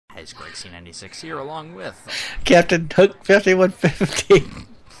Guys, Greg C96 here along with Captain Hook5150.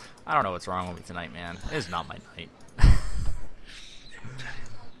 I don't know what's wrong with me tonight, man. It's not my night.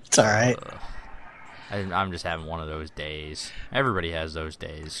 It's alright. I'm just having one of those days. Everybody has those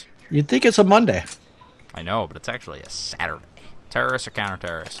days. You'd think it's a Monday. I know, but it's actually a Saturday. Terrorist or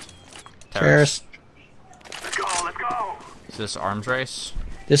counter-terrorist? Terrorist. Let's go, let's go! Is this arms race?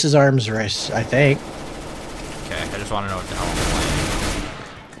 This is arms race, I think. Okay, I just want to know what the hell I'm playing.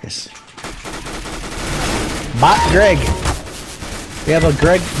 Yes. Bot Greg. They have a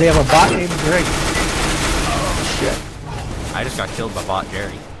Greg. They have a bot named Greg. Oh shit! I just got killed by bot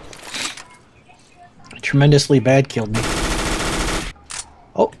Jerry. Tremendously bad killed me.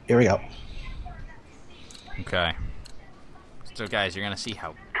 Oh, here we go. Okay. So guys, you're gonna see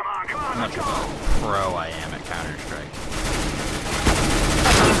how Come much of a pro I am at Counter-Strike.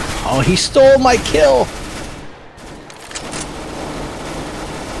 Oh, he stole my kill.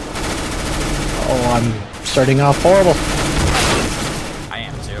 Oh, I'm starting off horrible. I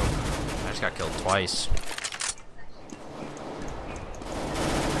am too. I just got killed twice.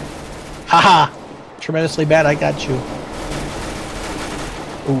 Haha! Tremendously bad, I got you.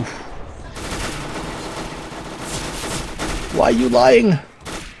 Oof. Why are you lying?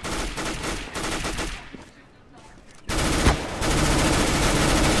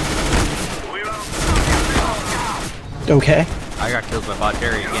 Okay. I got killed by bot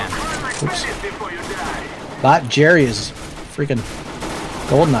Jerry again. Oops. Bot Jerry is freaking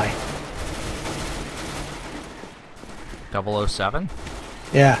GoldenEye. 007?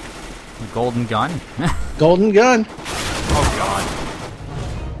 Yeah. The golden gun? Golden gun. Oh god.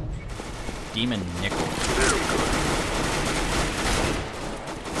 Demon nickel.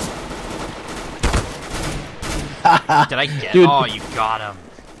 Did I get Dude. Oh, you got him.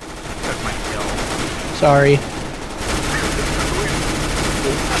 Took my kill. Sorry.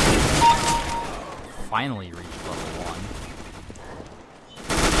 Finally reached level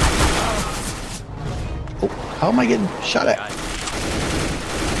 1. Oh, how am I getting shot at? God.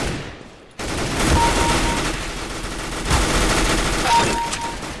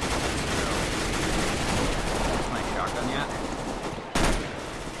 My shotgun yet?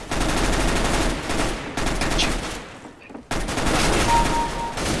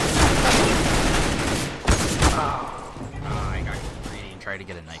 I got greedy and tried to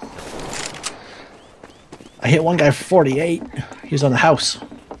get a knife kill. I hit one guy for 48. He was on the house. Out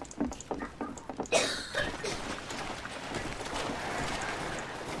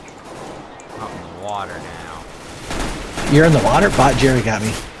in the water now. You're in the water? Bot Jerry got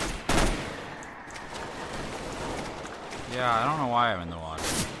me. Yeah, I don't know why I'm in the water.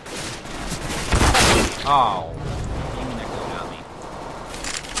 Oh. Demon nickel got me.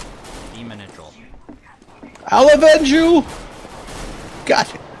 Demon nickel. I'll avenge you!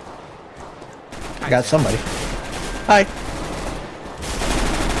 Got it. I got somebody. Hi.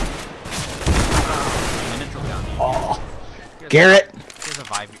 Demon nickel got me. Oh. Garrett. Here's a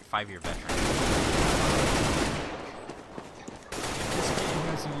five-year veteran. This game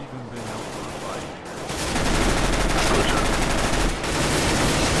hasn't even been out for 5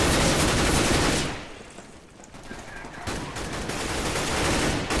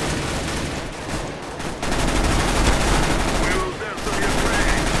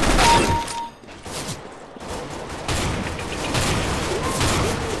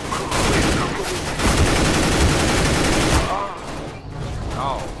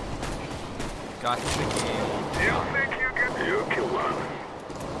 Oh. Got the game. You think you can you kill one?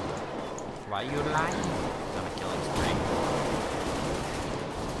 Why you lying? Gonna kill his thing.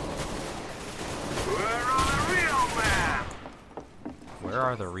 Where are the real men? Where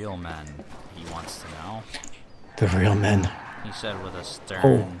are the real men? He wants to know. The real men. He said with a stern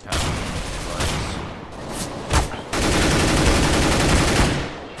Oh. tone of voice.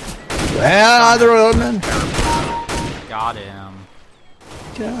 Where are the real men? Got him.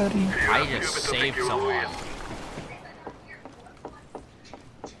 Got him. I just saved someone.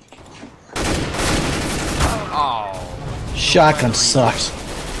 Oh. Shotgun sucks.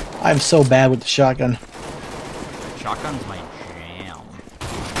 I'm so bad with the shotgun. Shotgun's my jam.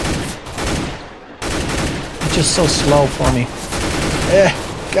 It's just so slow for me.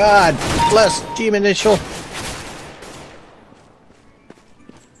 God bless Team Initial.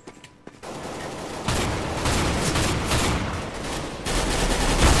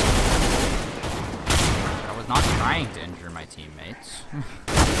 I was not trying to injure my teammates.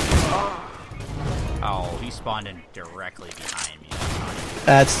 Oh, he spawned in directly behind me.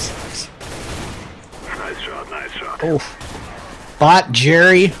 That's... Nice shot, nice shot. Oof. Bot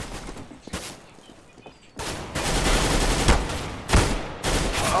Jerry.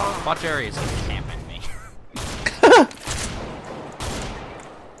 Bot Jerry is camping me.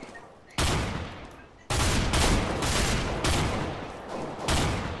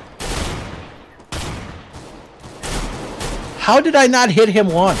 How did I not hit him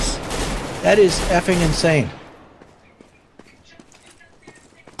once? That is effing insane.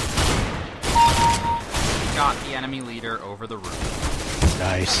 Got the enemy leader over the roof.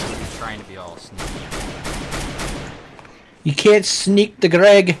 Nice. He's trying to be all sneaky. You can't sneak the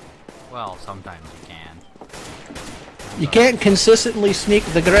Greg. Well, sometimes you can. You can't consistently sneak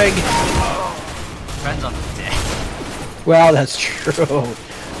the Greg. Depends on the day. Well, that's true.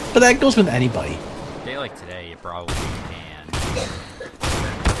 But that goes with anybody. A day like today, you probably can.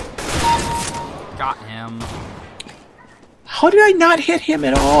 Got him. How did I not hit him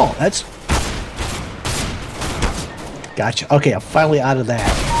at all? That's... Gotcha. Okay, I'm finally out of that.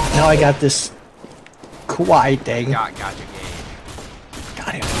 Now I got this Kwai thing. Gotcha, Gage.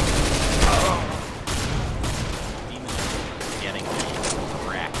 Got him. Demon is getting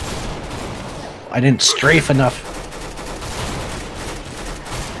wrecked. I didn't strafe enough.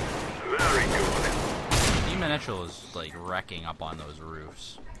 Very good. Demon Mitchell is like wrecking up on those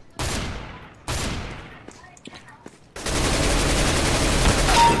roofs.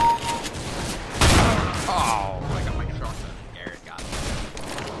 Oh, I got my shotgun. Garrett got me.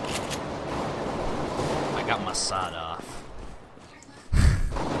 I got my sod off.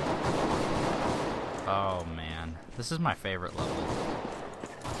 Oh man, this is my favorite level.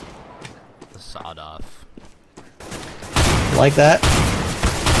 The sod off. Like that?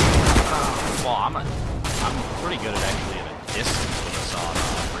 Well, I'm pretty good at actually at a distance with a sod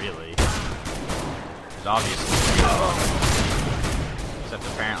off, really. Because obviously, except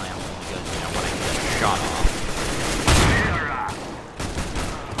apparently I'm only good, you know, when I can get a shot off.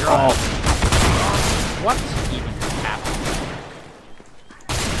 Oh. What even happened?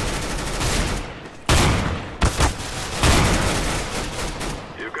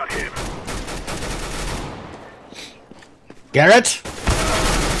 You got him. Garrett?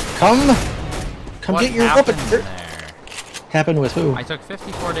 Come What get your happened weapon. there? Happened with who? I took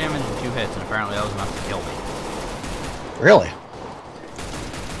 54 damage in 2 hits, and apparently that was enough to kill me. Really?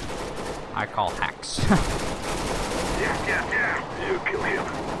 I call hacks. Yeah. You kill him.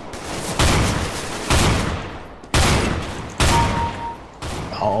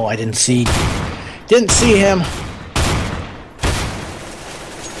 Oh, I didn't see him.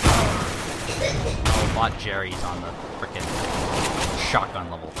 Oh, Bot Jerry's on the frickin'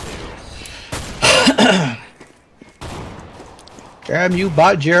 shotgun level 2. Damn you,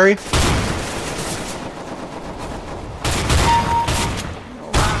 Bot Jerry.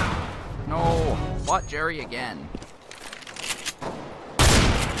 No, Bot Jerry again.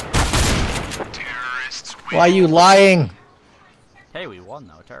 Terrorists win. Why are you lying? Hey, we won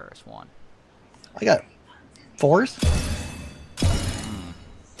though. Terrorist won. I got 4th.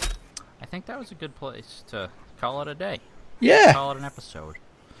 I think that was a good place to call it a day. Yeah, Call it an episode.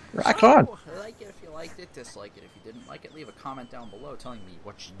 rock on. Like it if you liked it, dislike it if you didn't like it. Leave a comment down below telling me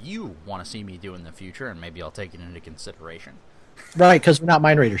what you want to see me do in the future, and maybe I'll take it into consideration. Right, because we're not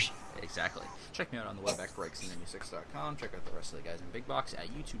mind raiders. Exactly. Check me out on the web at breaks96.com. Check out the rest of the guys in Big Box at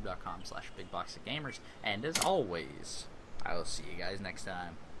youtube.com/BigBoxOfGamers. And as always, I will see you guys next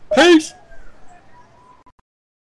time. Peace!